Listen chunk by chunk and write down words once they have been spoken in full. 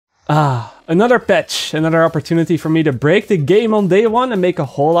Another patch, another opportunity for me to break the game on day one and make a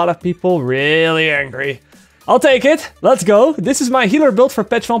whole lot of people really angry. I'll take it, let's go. This is my healer build for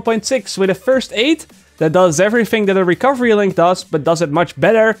patch 1.6 with a first aid that does everything that a recovery link does, but does it much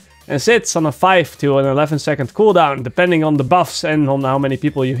better and sits on a 5 to an 11 second cooldown, depending on the buffs and on how many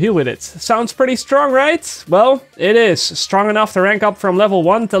people you heal with it. Sounds pretty strong, right? Well, it is. Strong enough to rank up from level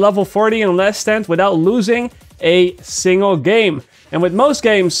 1 to level 40 in last stand without losing a single game. And with most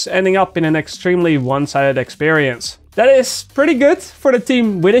games ending up in an extremely one-sided experience. That is pretty good for the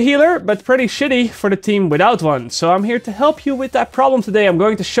team with a healer, but pretty shitty for the team without one. So I'm here to help you with that problem today. I'm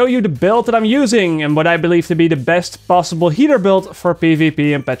going to show you the build that I'm using and what I believe to be the best possible healer build for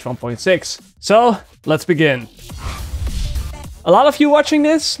PvP in patch 1.6. So let's begin. A lot of you watching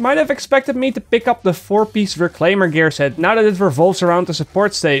this might have expected me to pick up the 4-piece Reclaimer gear set now that it revolves around the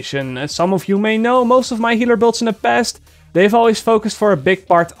support station. As some of you may know, most of my healer builds in the past, they've always focused for a big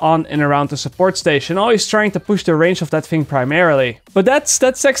part on and around the support station, always trying to push the range of that thing primarily. But that's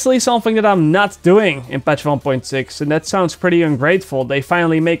actually something that I'm not doing in patch 1.6, and that sounds pretty ungrateful. They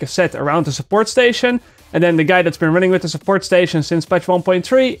finally make a set around the support station, and then the guy that's been running with the support station since patch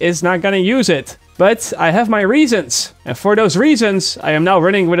 1.3 is not gonna use it. But I have my reasons, and for those reasons, I am now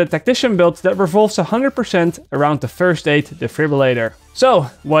running with a Tactician build that revolves 100% around the first aid defibrillator. So,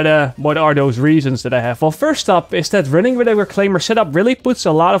 what are those reasons that I have? Well, first up is that running with a Reclaimer setup really puts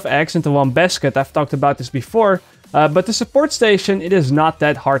a lot of eggs into one basket. I've talked about this before. But the support station, it is not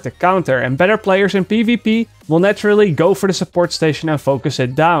that hard to counter, and better players in PvP will naturally go for the support station and focus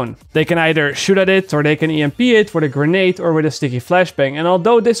it down. They can either shoot at it, or they can EMP it with a grenade or with a sticky flashbang. And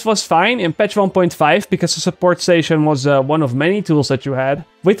although this was fine in patch 1.5, because the support station was one of many tools that you had,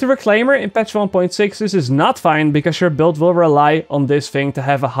 with the Reclaimer in patch 1.6 this is not fine, because your build will rely on this thing to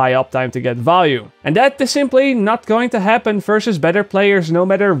have a high uptime to get value. And that is simply not going to happen versus better players no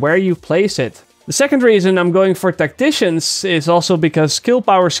matter where you place it. The second reason I'm going for Tacticians is also because skill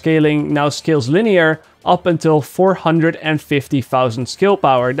power scaling now scales linear up until 450,000 skill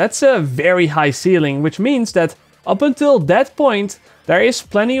power. That's a very high ceiling, which means that up until that point, there is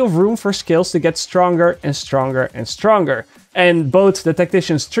plenty of room for skills to get stronger and stronger and stronger. And both the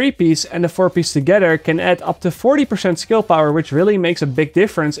Tactician's 3-piece and the 4-piece together can add up to 40% skill power, which really makes a big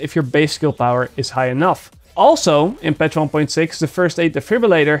difference if your base skill power is high enough. Also, in patch 1.6, the first aid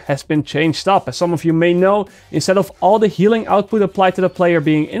defibrillator has been changed up. As some of you may know, instead of all the healing output applied to the player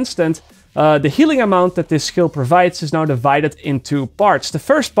being instant, the healing amount that this skill provides is now divided in two parts. The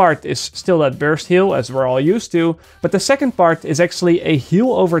first part is still that burst heal, as we're all used to, but the second part is actually a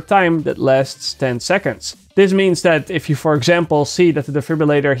heal over time that lasts 10 seconds. This means that if you, for example, see that the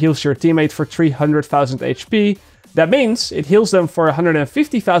defibrillator heals your teammate for 300,000 HP, that means it heals them for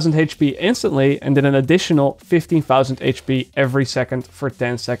 150,000 HP instantly and then an additional 15,000 HP every second for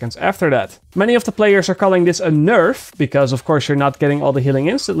 10 seconds after that. Many of the players are calling this a nerf because of course you're not getting all the healing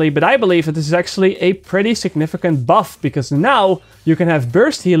instantly, but I believe that this is actually a pretty significant buff because now you can have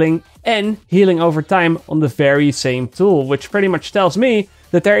burst healing and healing over time on the very same tool, which pretty much tells me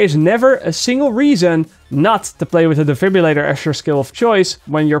that there is never a single reason not to play with a defibrillator as your skill of choice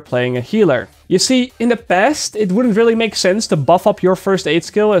when you're playing a healer. You see, in the past, it wouldn't really make sense to buff up your first aid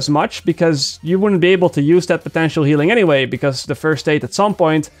skill as much because you wouldn't be able to use that potential healing anyway, because the first aid at some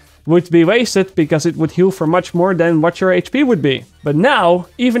point would be wasted because it would heal for much more than what your HP would be. But now,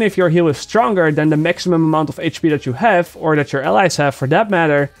 even if your heal is stronger than the maximum amount of HP that you have, or that your allies have for that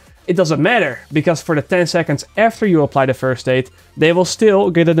matter, it doesn't matter, because for the 10 seconds after you apply the first aid, they will still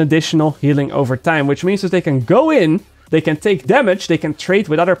get an additional healing over time, which means that they can go in, they can take damage, they can trade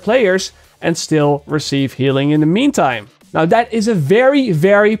with other players, and still receive healing in the meantime. Now that is a very,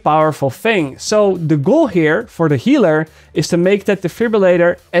 very powerful thing. So the goal here for the healer is to make that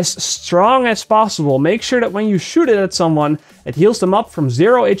defibrillator as strong as possible. Make sure that when you shoot it at someone, it heals them up from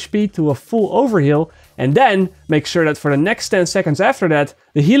 0 HP to a full overheal. And then make sure that for the next 10 seconds after that,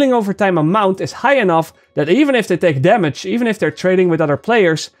 the healing over time amount is high enough that even if they take damage, even if they're trading with other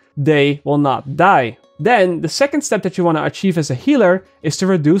players, they will not die. Then, the second step that you want to achieve as a healer is to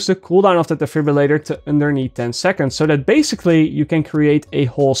reduce the cooldown of the defibrillator to underneath 10 seconds, so that basically you can create a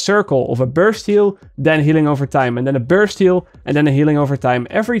whole circle of a burst heal, then healing over time, and then a burst heal, and then a healing over time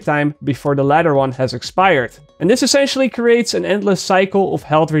every time before the latter one has expired. And this essentially creates an endless cycle of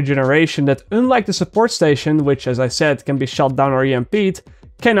health regeneration that, unlike the support station, which as I said can be shot down or EMP'd,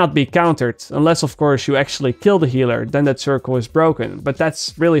 cannot be countered, unless of course you actually kill the healer, then that circle is broken. But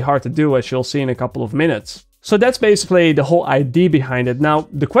that's really hard to do, as you'll see in a couple of minutes. So that's basically the whole idea behind it. Now,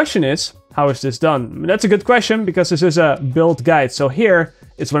 the question is, how is this done? That's a good question, because this is a build guide. So here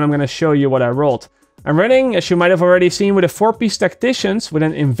is when I'm going to show you what I rolled. I'm running, as you might have already seen, with a 4-piece Tacticians with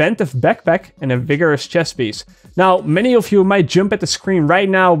an inventive backpack and a vigorous chest piece. Now, many of you might jump at the screen right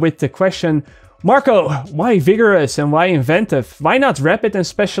now with the question, Marco, why vigorous and why inventive? Why not rapid and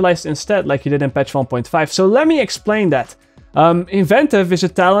specialized instead like you did in patch 1.5? So let me explain that. Inventive is a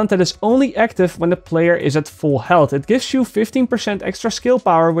talent that is only active when the player is at full health. It gives you 15% extra skill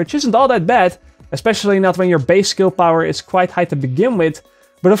power, which isn't all that bad, especially not when your base skill power is quite high to begin with.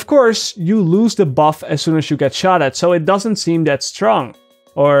 But of course, you lose the buff as soon as you get shot at, so it doesn't seem that strong.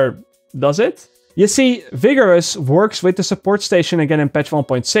 Or does it? You see, Vigorous works with the support station again in patch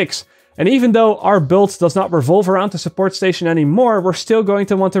 1.6. And even though our build does not revolve around the support station anymore, we're still going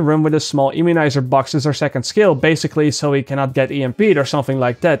to want to run with a small immunizer box as our second skill, basically so we cannot get EMP'd or something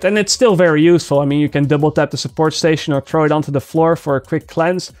like that. And it's still very useful. I mean, you can double tap the support station or throw it onto the floor for a quick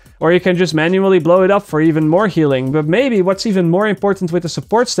cleanse, or you can just manually blow it up for even more healing. But maybe what's even more important with the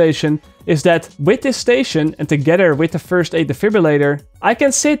support station is that with this station and together with the first aid defibrillator, I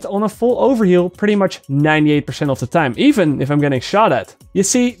can sit on a full overheal pretty much 98% of the time, even if I'm getting shot at. You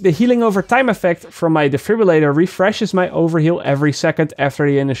see, the healing over time effect from my defibrillator refreshes my overheal every second after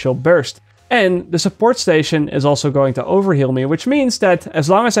the initial burst. And the support station is also going to overheal me, which means that as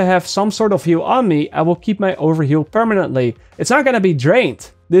long as I have some sort of heal on me, I will keep my overheal permanently. It's not going to be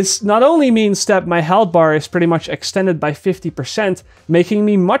drained. This not only means that my health bar is pretty much extended by 50%, making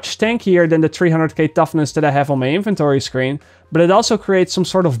me much tankier than the 300k toughness that I have on my inventory screen, but it also creates some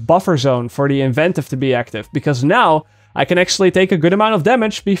sort of buffer zone for the inventive to be active, because now I can actually take a good amount of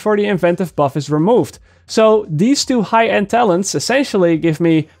damage before the inventive buff is removed. So these two high-end talents essentially give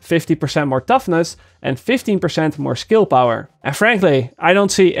me 50% more toughness and 15% more skill power. And frankly, I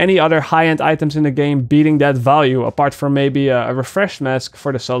don't see any other high-end items in the game beating that value, apart from maybe a refresh mask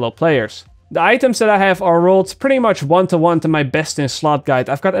for the solo players. The items that I have are rolled pretty much one-to-one to my best in slot guide.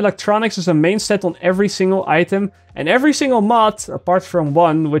 I've got electronics as a main stat on every single item, and every single mod, apart from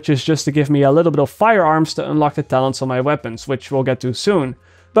one, which is just to give me a little bit of firearms to unlock the talents on my weapons, which we'll get to soon.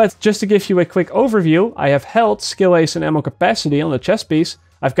 But just to give you a quick overview, I have health, skill haste and ammo capacity on the chest piece.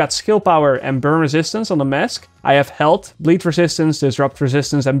 I've got skill power and burn resistance on the mask. I have health, bleed resistance, disrupt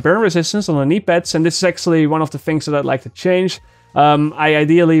resistance and burn resistance on the knee pads, and this is actually one of the things that I'd like to change. I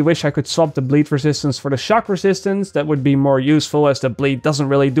ideally wish I could swap the bleed resistance for the shock resistance. That would be more useful, as the bleed doesn't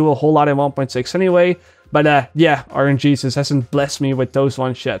really do a whole lot in 1.6 anyway. But yeah, RNGesus hasn't blessed me with those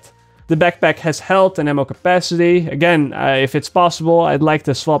ones yet. The backpack has health and ammo capacity. Again, if it's possible, I'd like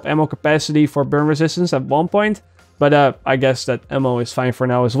to swap ammo capacity for burn resistance at one point. But I guess that ammo is fine for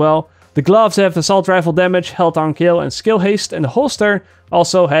now as well. The gloves have assault rifle damage, health on kill and skill haste. And the holster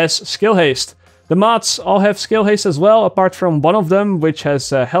also has skill haste. The mods all have skill haste as well, apart from one of them, which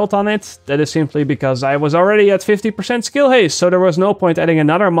has health on it. That is simply because I was already at 50% skill haste, so there was no point adding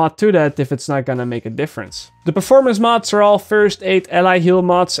another mod to that if it's not gonna make a difference. The performance mods are all first aid ally heal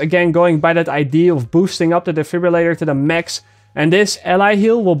mods, again going by that idea of boosting up the defibrillator to the max. And this ally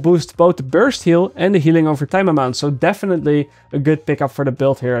heal will boost both the burst heal and the healing over time amount, so definitely a good pickup for the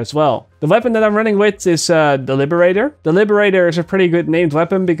build here as well. The weapon that I'm running with is the Liberator. The Liberator is a pretty good named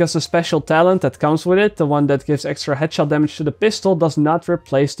weapon because the special talent that comes with it, the one that gives extra headshot damage to the pistol, does not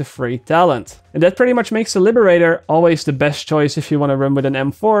replace the free talent. And that pretty much makes the Liberator always the best choice if you want to run with an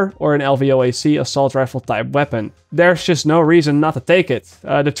M4 or an LVOAC assault rifle type weapon. There's just no reason not to take it.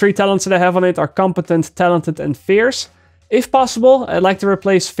 The three talents that I have on it are Competent, Talented and Fierce. If possible, I'd like to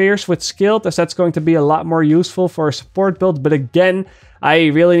replace Fierce with Skilled, as that's going to be a lot more useful for a support build, but again, I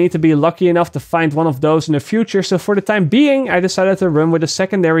really need to be lucky enough to find one of those in the future, so for the time being, I decided to run with a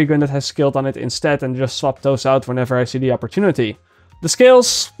secondary gun that has Skilled on it instead and just swap those out whenever I see the opportunity. The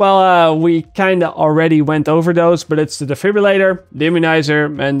skills, well, we kinda already went over those, but it's the defibrillator, the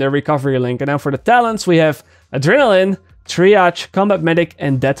immunizer, and the recovery link. And now for the talents, we have Adrenaline, Triage, Combat Medic,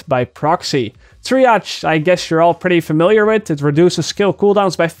 and Death by Proxy. Triage, I guess you're all pretty familiar with. It reduces skill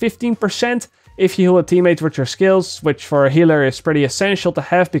cooldowns by 15% if you heal a teammate with your skills, which for a healer is pretty essential to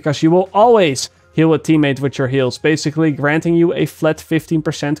have because you will always heal a teammate with your heals, basically granting you a flat 15%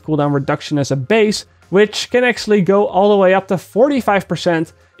 cooldown reduction as a base, which can actually go all the way up to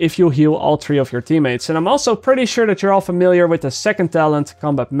 45% if you heal all three of your teammates. And I'm also pretty sure that you're all familiar with the second talent,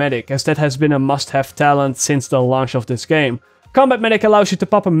 Combat Medic, as that has been a must-have talent since the launch of this game. Combat Medic allows you to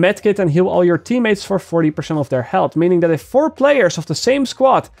pop a medkit and heal all your teammates for 40% of their health, meaning that if 4 players of the same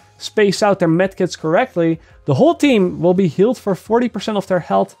squad space out their medkits correctly, the whole team will be healed for 40% of their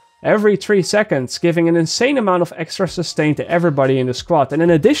health every 3 seconds, giving an insane amount of extra sustain to everybody in the squad. And in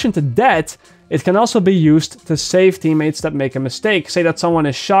addition to that, it can also be used to save teammates that make a mistake. Say that someone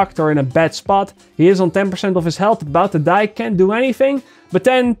is shocked or in a bad spot, he is on 10% of his health, about to die, can't do anything, but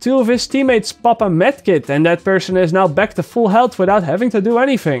then 2 of his teammates pop a medkit and that person is now back to full health without having to do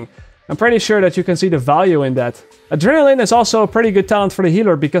anything. I'm pretty sure that you can see the value in that. Adrenaline is also a pretty good talent for the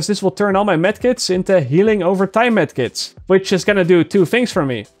healer because this will turn all my medkits into healing over time medkits, which is gonna do 2 things for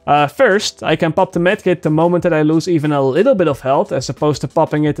me. First, I can pop the medkit the moment that I lose even a little bit of health, as opposed to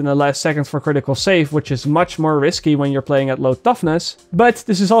popping it in the last second for critical save, which is much more risky when you're playing at low toughness. But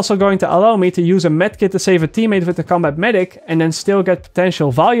this is also going to allow me to use a medkit to save a teammate with a combat medic and then still get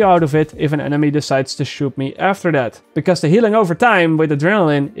potential value out of it if an enemy decides to shoot me after that. Because the healing over time with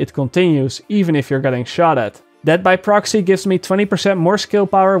adrenaline, it continues even if you're getting shot at. That by proxy gives me 20% more skill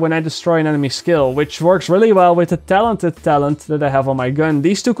power when I destroy an enemy skill, which works really well with the talented talent that I have on my gun.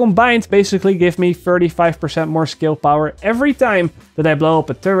 These 2 combined basically give me 35% more skill power every time that I blow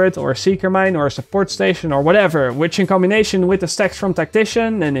up a turret or a seeker mine or a support station or whatever, which in combination with the stacks from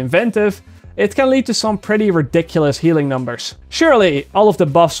Tactician and Inventive, it can lead to some pretty ridiculous healing numbers. Surely, all of the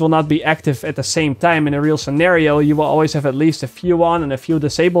buffs will not be active at the same time in a real scenario. You will always have at least a few on and a few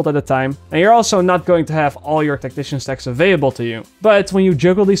disabled at a time. And you're also not going to have all your Tactician stacks available to you. But when you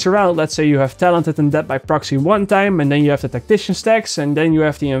juggle these around, let's say you have Talented and Dead by Proxy one time, and then you have the Tactician stacks, and then you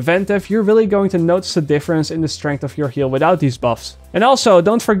have the Inventive, you're really going to notice the difference in the strength of your heal without these buffs. And also,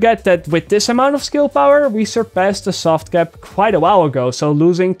 don't forget that with this amount of skill power, we surpassed the soft cap quite a while ago, so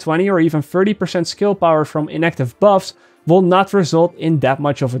losing 20 or even 30% skill power from inactive buffs will not result in that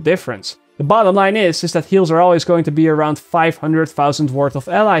much of a difference. The bottom line is that heals are always going to be around 500,000 worth of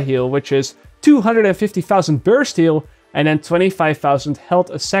ally heal, which is 250,000 burst heal, and then 25,000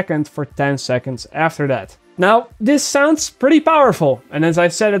 health a second for 10 seconds after that. Now, this sounds pretty powerful, and as I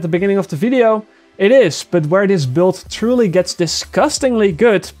said at the beginning of the video, it is, but where this build truly gets disgustingly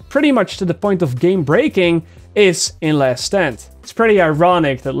good, pretty much to the point of game breaking, is in Last Stand. It's pretty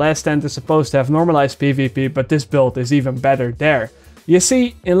ironic that Last Stand is supposed to have normalized PvP, but this build is even better there. You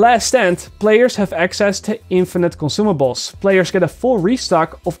see, in Last Stand, players have access to infinite consumables. Players get a full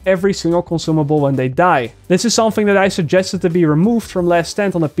restock of every single consumable when they die. This is something that I suggested to be removed from Last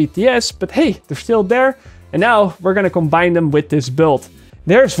Stand on the PTS, but hey, they're still there, and now we're gonna combine them with this build.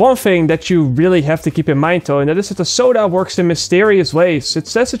 There's one thing that you really have to keep in mind though, and that is that the soda works in mysterious ways. It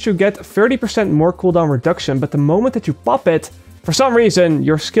says that you get 30% more cooldown reduction, but the moment that you pop it, for some reason,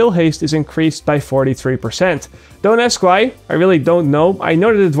 your skill haste is increased by 43%. Don't ask why, I really don't know. I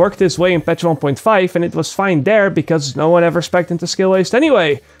know that it worked this way in patch 1.5 and it was fine there because no one ever spec'd into skill haste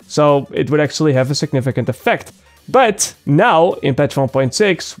anyway, so it would actually have a significant effect. But now, in patch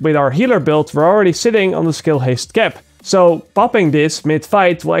 1.6, with our healer build, we're already sitting on the skill haste cap. So popping this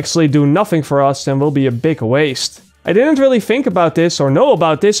mid-fight will actually do nothing for us and will be a big waste. I didn't really think about this or know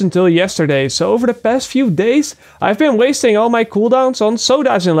about this until yesterday, so over the past few days I've been wasting all my cooldowns on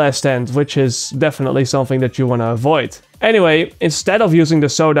sodas in Last Stand, which is definitely something that you want to avoid. Anyway, instead of using the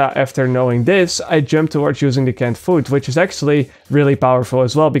soda after knowing this, I jumped towards using the canned food, which is actually really powerful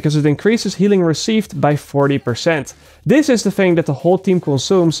as well because it increases healing received by 40%. This is the thing that the whole team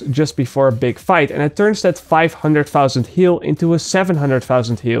consumes just before a big fight, and it turns that 500,000 heal into a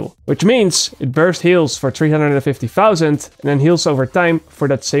 700,000 heal, which means it burst heals for 350,000 and then heals over time for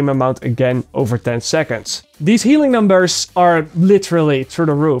that same amount again over 10 seconds. These healing numbers are literally through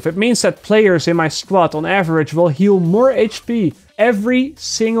the roof. It means that players in my squad on average will heal more HP every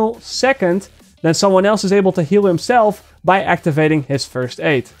single second than someone else is able to heal himself by activating his first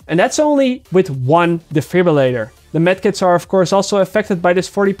aid. And that's only with one defibrillator. The medkits are of course also affected by this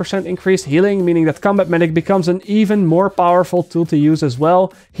 40% increased healing, meaning that Combat Medic becomes an even more powerful tool to use as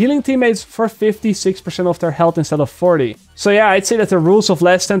well, healing teammates for 56% of their health instead of 40. So yeah, I'd say that the rules of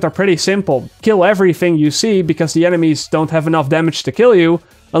Last Stand are pretty simple. Kill everything you see because the enemies don't have enough damage to kill you,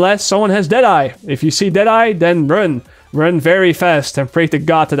 unless someone has Deadeye. If you see Deadeye, then run. Run very fast and pray to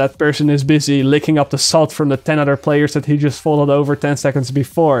God that that person is busy licking up the salt from the 10 other players that he just followed over 10 seconds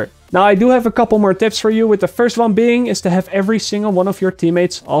before. Now I do have a couple more tips for you, with the first one being is to have every single one of your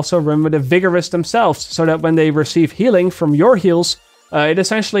teammates also run with a Vigorous themselves, so that when they receive healing from your heals, it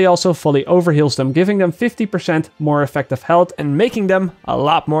essentially also fully overheals them, giving them 50% more effective health and making them a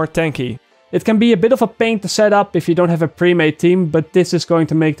lot more tanky. It can be a bit of a pain to set up if you don't have a pre-made team, but this is going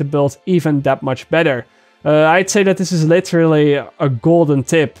to make the build even that much better. I'd say that this is literally a golden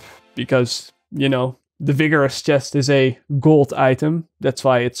tip, because, you know, the Vigorous chest is a gold item. That's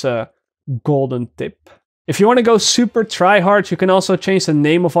why it's a golden tip. If you want to go super try-hard, you can also change the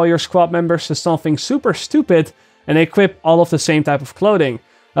name of all your squad members to something super stupid and equip all of the same type of clothing.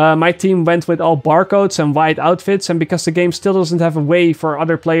 My team went with all barcodes and white outfits, and because the game still doesn't have a way for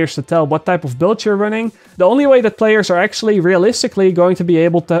other players to tell what type of build you're running, the only way that players are actually realistically going to be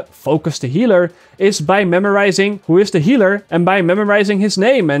able to focus the healer is by memorizing who is the healer and by memorizing his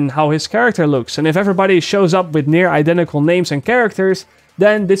name and how his character looks. And if everybody shows up with near identical names and characters,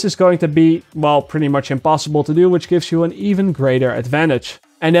 then this is going to be, well, pretty much impossible to do, which gives you an even greater advantage.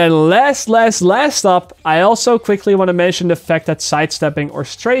 And then last up, I also quickly want to mention the fact that sidestepping or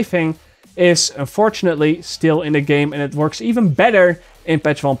strafing is unfortunately still in the game, and it works even better in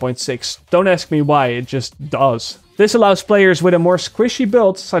patch 1.6. Don't ask me why, it just does. This allows players with a more squishy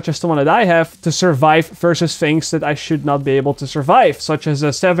build, such as the one that I have, to survive versus things that I should not be able to survive, such as a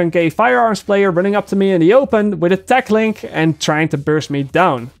 7k firearms player running up to me in the open with a tech link and trying to burst me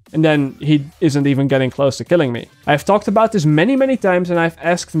down. And then he isn't even getting close to killing me. I've talked about this many times, and I've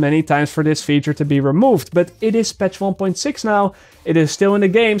asked many times for this feature to be removed, but it is patch 1.6 now, it is still in the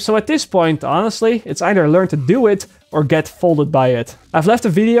game, so at this point, honestly, it's either learn to do it or get folded by it. I've left a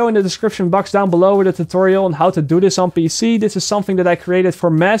video in the description box down below with a tutorial on how to do this on PC. This is something that I created for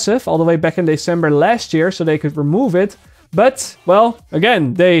Massive all the way back in December last year so they could remove it. But, well,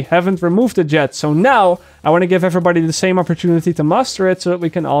 again, they haven't removed it yet. So now I want to give everybody the same opportunity to master it so that we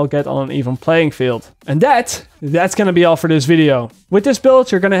can all get on an even playing field. And that's going to be all for this video. With this build,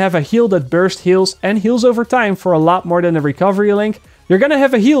 you're going to have a heal that burst heals and heals over time for a lot more than a recovery link. You're going to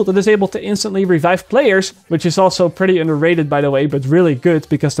have a heal that is able to instantly revive players, which is also pretty underrated by the way, but really good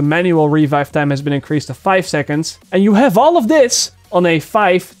because the manual revive time has been increased to 5 seconds. And you have all of this on a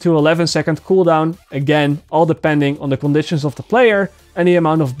 5 to 11 second cooldown, again, all depending on the conditions of the player and the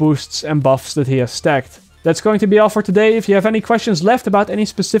amount of boosts and buffs that he has stacked. That's going to be all for today. If you have any questions left about any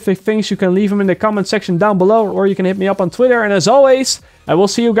specific things, you can leave them in the comment section down below, or you can hit me up on Twitter. And as always, I will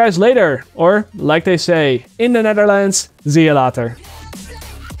see you guys later. Or, like they say in the Netherlands, zie je later.